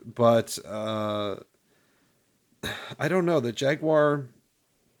 but I don't know, the jaguar.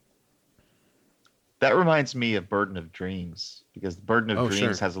 That reminds me of Burden of Dreams, because Burden of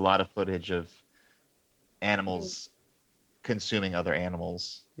Dreams has a lot of footage of animals consuming other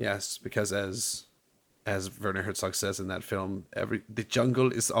animals. Yes, because as Werner Herzog says in that film, the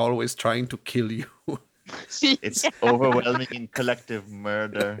jungle is always trying to kill you. It's overwhelming in collective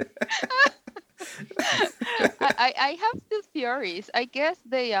murder. I have two theories. I guess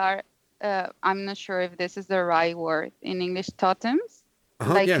they are, I'm not sure if this is the right word in English, totems.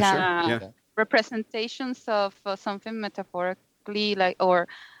 Like sure. Representations of something metaphorically, like, or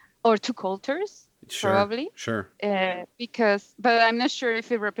two cultures, probably. Sure. But I'm not sure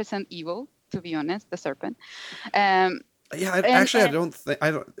if it represents evil, to be honest, the serpent. I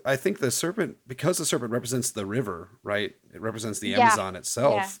think the serpent, because the serpent represents the river, right? It represents the Amazon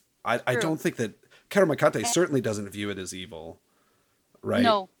itself. Yeah, I don't think that Karumakate certainly doesn't view it as evil, right?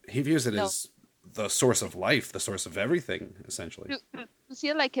 No. He views it as the source of life, the source of everything, essentially. To see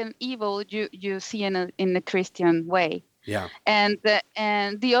it like an evil, you see in the Christian way. Yeah. And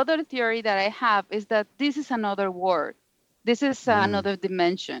the other theory that I have is that this is another world. This is another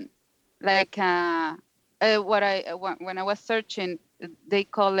dimension. Like when I was searching, they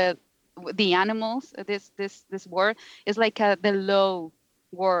call it the animals. This word is like the low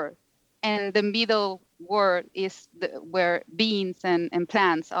world, and the middle world is where beings and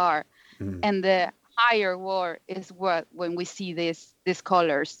plants are, and the higher world is when we see these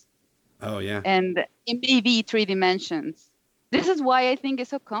colors. Oh yeah. And it may be 3 dimensions. This is why I think it's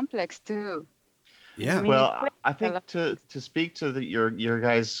so complex too. Yeah. I think to speak to your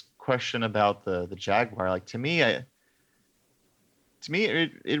guys' question about the jaguar, like to me it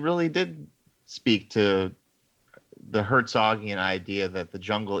really did speak to the Herzogian idea that the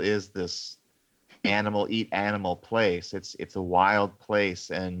jungle is this animal eat animal place. It's a wild place,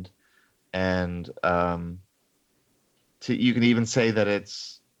 and you can even say that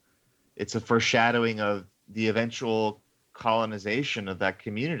it's a foreshadowing of the eventual colonization of that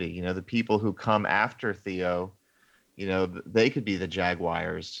community. The people who come after Theo, they could be the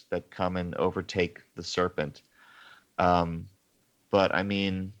jaguars that come and overtake the serpent. But I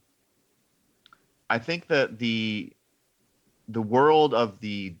mean, I think that the world of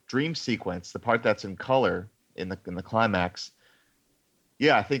the dream sequence, the part that's in color in the climax,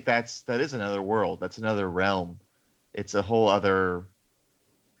 I think that is another world. That's another realm. It's a whole other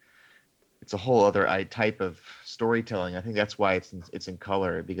type of storytelling. I think that's why it's in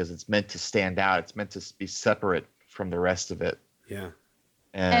color, because it's meant to stand out. It's meant to be separate from the rest of it. Yeah.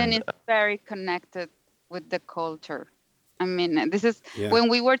 And it's very connected with the culture. I mean, this is when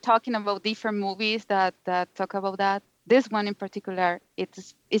we were talking about different movies that talk about that. This one in particular,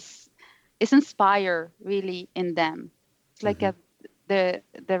 it's inspired really in them. It's like the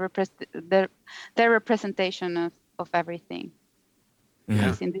representation of everything. Yeah.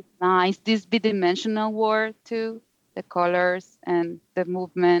 It's in this bidimensional world too, the colors and the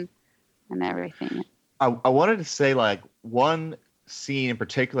movement and everything. I wanted to say, like, one scene in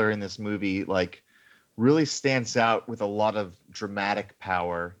particular in this movie, like, really stands out with a lot of dramatic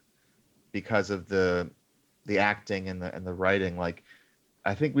power because of the acting and the writing. Like,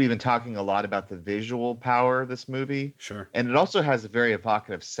 I think we've been talking a lot about the visual power of this movie. Sure. And it also has a very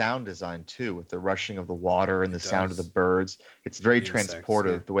evocative sound design too, with the rushing of the water and the sound of the birds. It's very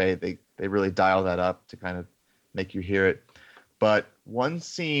transportive, the way they really dial that up to kind of make you hear it. But one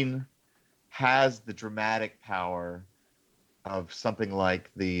scene has the dramatic power of something like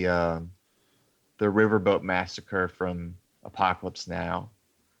the riverboat massacre from Apocalypse Now,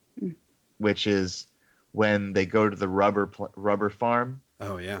 which is when they go to the rubber farm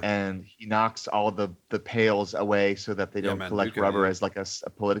Oh yeah. and he knocks all the pails away so that they don't collect Manduka, rubber yeah. as like a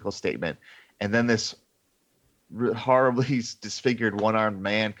political statement. And then this horribly disfigured one-armed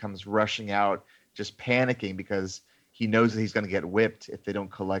man comes rushing out, just panicking because he knows that he's going to get whipped if they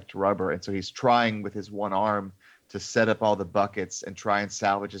don't collect rubber. And so he's trying with his one arm to set up all the buckets and try and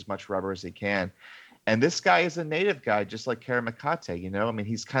salvage as much rubber as he can. And this guy is a native guy, just like Karamakate, you know? I mean,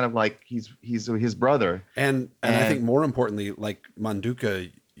 he's kind of like he's his brother. And I think more importantly, like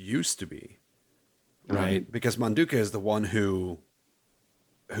Manduka used to be, right? Because Manduka is the one who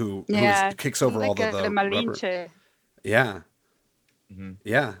kicks over like all the the Mm-hmm. Malinche. Yeah. Mm-hmm.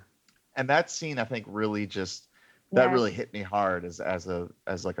 Yeah. And that scene, I think, really that Yes. really hit me hard as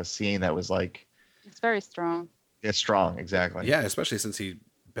like a scene that was like, It's very strong. it's strong, exactly. Yeah, especially since he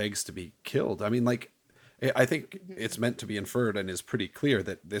begs to be killed. I mean, like, I think it's meant to be inferred and is pretty clear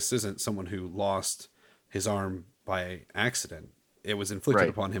that this isn't someone who lost his arm by accident. It was inflicted Right.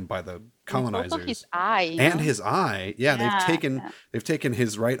 upon him by the And colonizers. also his eye. you And know? his eye. Yeah, Yeah. they've taken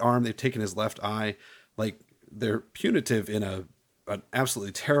his right arm, they've taken his left eye. Like, they're punitive in an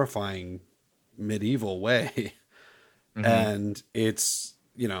absolutely terrifying medieval way. Mhm. And it's,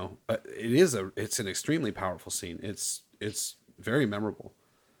 you know, it's an extremely powerful scene. It's very memorable.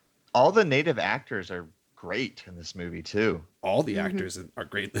 All the native actors are great in this movie too. All the actors are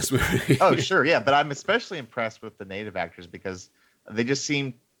great in this movie. Oh, sure, yeah, but I'm especially impressed with the native actors because they just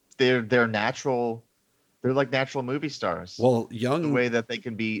seem they're natural. They're like natural movie stars. Well, The young way that they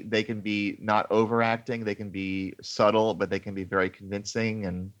can be not overacting, they can be subtle, but they can be very convincing,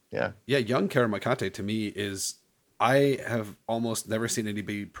 and yeah. young Karamakate to me is, I have almost never seen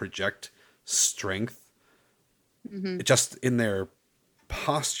anybody project strength just in their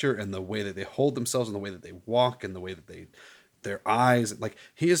posture and the way that they hold themselves and the way that they walk and the way that their eyes, like,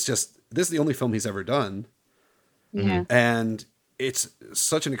 this is the only film he's ever done, Yeah. and it's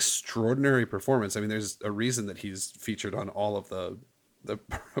such an extraordinary performance. I mean, there's a reason that he's featured on all of the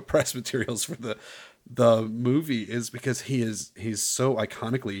press materials for the movie, is because he's so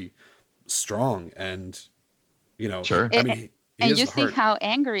iconically strong, and, you know, Sure. I mean, he And is you the see heart. how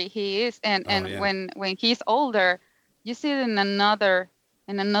angry he is, and Yeah. when he's older, you see it in another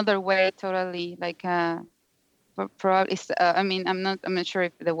way, totally, like probably. I mean, I'm not sure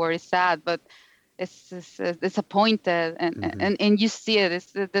if the word is sad, but it's disappointed, and you see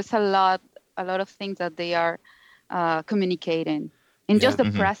it. There's a lot of things that they are communicating in just the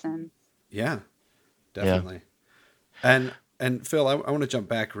Mhm. presence. Yeah, definitely. And Phil, I want to jump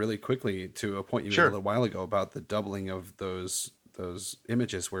back really quickly to a point you made Sure. a little while ago about the doubling of those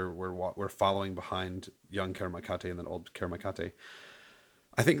images where we're following behind young Karamakate and then old Karamakate.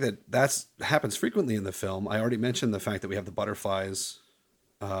 I think that happens frequently in the film. I already mentioned the fact that we have the butterflies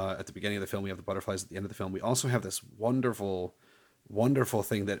at the beginning of the film. We have the butterflies at the end of the film. We also have this wonderful, wonderful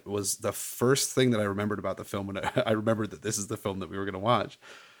thing that was the first thing that I remembered about the film when I remembered that this is the film that we were going to watch.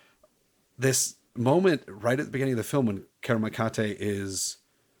 This moment right at the beginning of the film when Karamakate is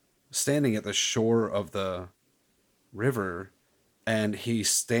standing at the shore of the river and he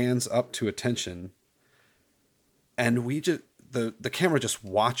stands up to attention, and we just the camera just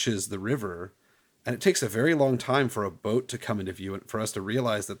watches the river, and it takes a very long time for a boat to come into view and for us to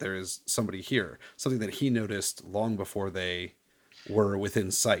realize that there is somebody here, something that he noticed long before they were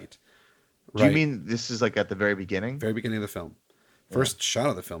within sight. Do you mean this is like at the very beginning? Very beginning of the film, first shot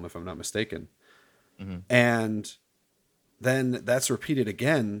of the film, if I'm not mistaken. Mm-hmm. And then that's repeated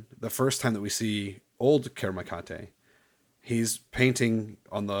again the first time that we see old Karamakate. He's painting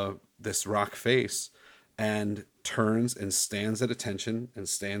on this rock face and turns and stands at attention and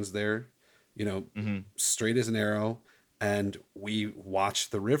stands there, you know, straight as an arrow. And we watch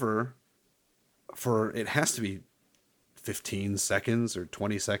the river for, it has to be 15 seconds or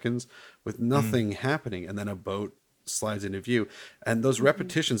 20 seconds with nothing happening. And then a boat slides into view. And those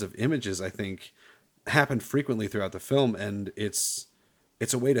repetitions of images, I think, happen frequently throughout the film. And it's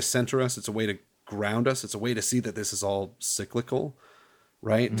a way to center us. It's a way to ground us. It's a way to see that this is all cyclical,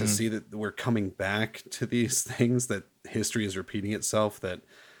 right? To see that we're coming back to these things, that history is repeating itself, that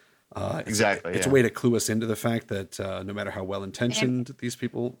Exactly. it's a way to clue us into the fact that no matter how well intentioned these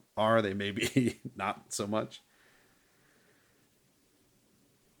people are, they may be not so much.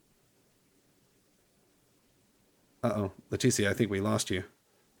 Uh-oh, Leticia, I think we lost you.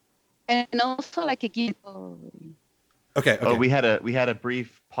 And also like a gift. Okay. Oh, we had a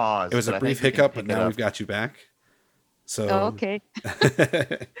brief pause. It was but a I brief think we can hiccup, pick but it now up. we've got you back. So Okay.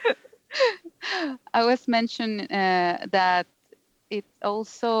 I was mentioning that it's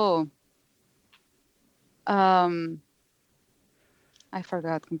also I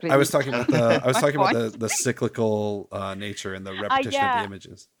forgot completely. I was talking about point. the cyclical nature and the repetition of the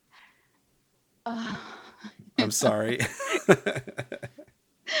images. I'm sorry.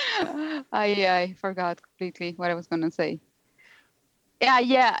 I forgot completely what I was gonna say.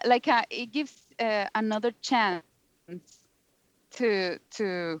 Yeah. Like it gives another chance to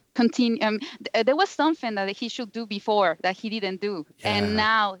continue. There was something that he should do before that he didn't do, and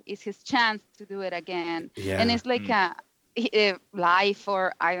now is his chance to do it again. Yeah. And it's like a life,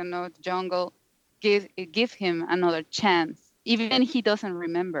 or I don't know, the jungle give him another chance, even he doesn't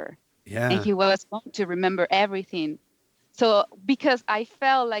remember. Yeah. And he was going to remember everything. So because I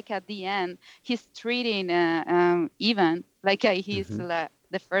felt like at the end he's treating Ivan like he's the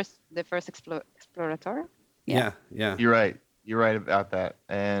first explorator. Yeah. You're right about that.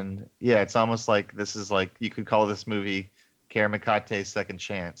 And yeah, it's almost like this is like, you could call this movie Karamikate's second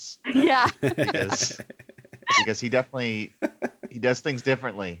chance. Yeah. because he does things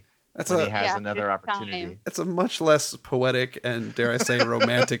differently. He has another opportunity. It's a much less poetic and, dare I say,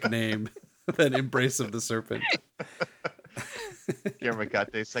 romantic name than Embrace of the Serpent.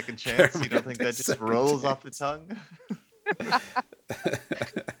 Karamikate's second chance. You don't think that just rolls off the tongue?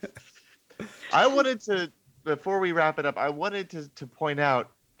 I wanted to, before we wrap it up, I wanted to point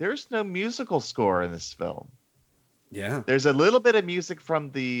out there's no musical score in this film. Yeah. There's a little bit of music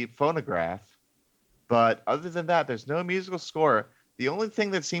from the phonograph, but other than that, there's no musical score. The only thing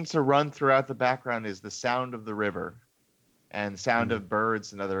that seems to run throughout the background is the sound of the river and sound of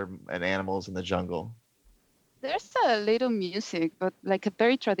birds and animals in the jungle. There's a little music, but like a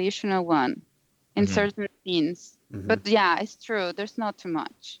very traditional one in certain scenes. But yeah, it's true. There's not too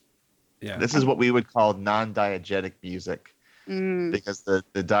much. Yeah. This is what we would call non-diegetic music, because the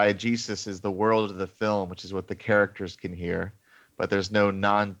diegesis is the world of the film, which is what the characters can hear, but there's no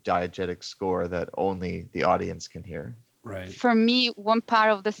non-diegetic score that only the audience can hear. Right. For me, one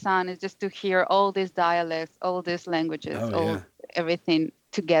part of the sound is just to hear all these dialects, all these languages, everything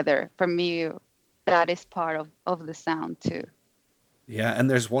together. For me, that is part of the sound too. Yeah,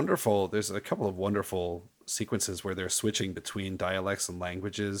 and there's a couple of wonderful sequences where they're switching between dialects and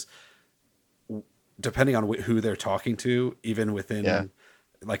languages depending on who they're talking to, even within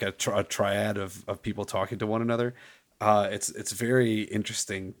like a triad of people talking to one another. It's very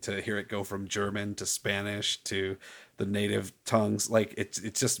interesting to hear it go from German to Spanish to the native tongues. Like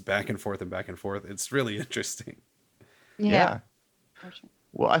it's just back and forth and back and forth. It's really interesting. Yeah.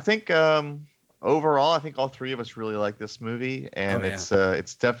 Well, I think overall, I think all three of us really like this movie, and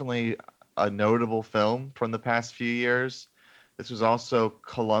it's definitely a notable film from the past few years. This was also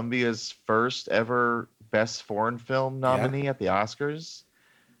Colombia's first ever Best Foreign Film nominee at the Oscars.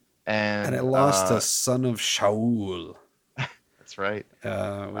 And it lost to Son of Shaul. That's right.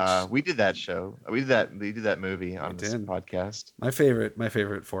 We did that show. We did that movie on this podcast. My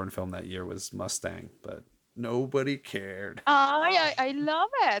favorite foreign film that year was Mustang, but nobody cared. I love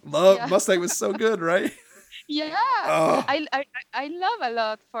it. Mustang was so good, right? Yeah. I love a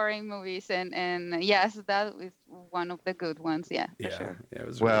lot foreign movies, and yes, that was one of the good ones. Yeah, for sure. Yeah, it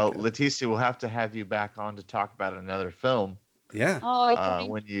was well, really Leticia, we'll have to have you back on to talk about another film. Yeah.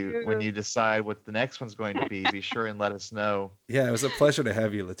 When you decide what the next one's going to be sure and let us know. Yeah, it was a pleasure to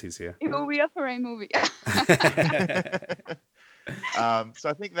have you, Leticia. It will be a foreign movie. So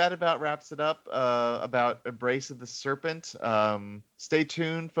I think that about wraps it up about Embrace of the Serpent. Stay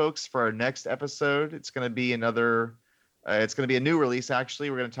tuned, folks, for our next episode. It's going to be a new release, actually.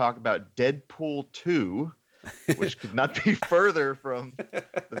 We're going to talk about Deadpool 2, which could not be further from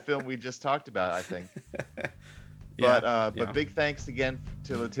the film we just talked about, I think. But big thanks again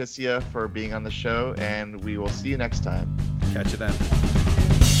to Leticia for being on the show, and we will see you next time. Catch you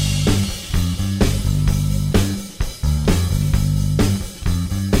then.